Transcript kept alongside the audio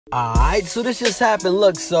Alright, so this just happened.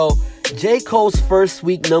 Look, so J.Cole's first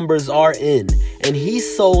week numbers are in, and he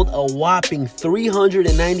sold a whopping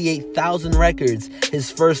 398,000 records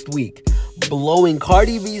his first week, blowing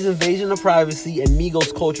Cardi B's Invasion of Privacy and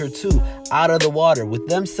Migos Culture 2 out of the water, with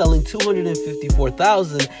them selling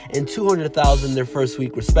 254,000 and 200,000 their first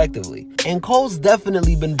week respectively. And Cole's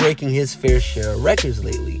definitely been breaking his fair share of records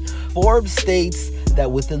lately. Forbes states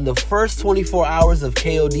that within the first 24 hours of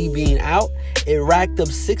K.O.D being out, it racked up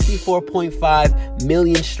 64.5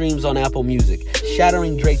 million streams on Apple Music,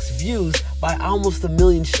 shattering Drake's views by almost 1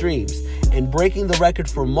 million streams, and breaking the record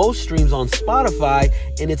for most streams on Spotify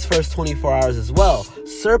in its first 24 hours as well,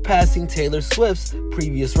 surpassing Taylor Swift's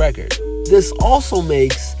previous record. This also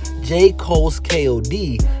makes J. Cole's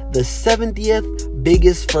K.O.D the 70th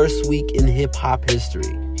biggest first week in hip-hop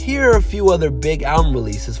history. Here are a few other big album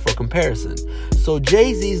releases for comparison. So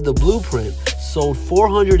Jay-Z's The Blueprint sold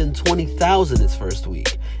 420,000 its first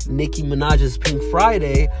week. Nicki Minaj's Pink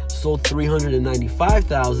Friday sold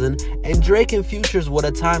 395,000, and Drake and Future's What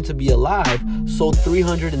a Time to Be Alive sold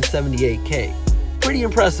 378K. Pretty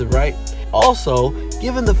impressive, right? Also,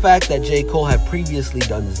 given the fact that J. Cole had previously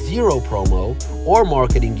done zero promo or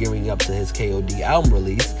marketing gearing up to his K.O.D album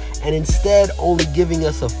release, and instead only giving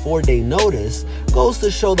us a 4-day notice, goes to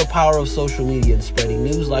show the power of social media and spreading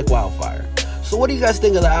news like wildfire. So what do you guys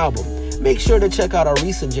think of the album? Make sure to check out our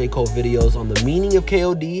recent J. Cole videos on the meaning of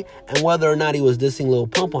K.O.D and whether or not he was dissing Lil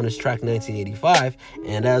Pump on his track 1985.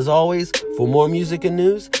 And as always, for more music and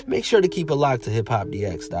news, make sure to keep it locked to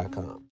hiphopdx.com.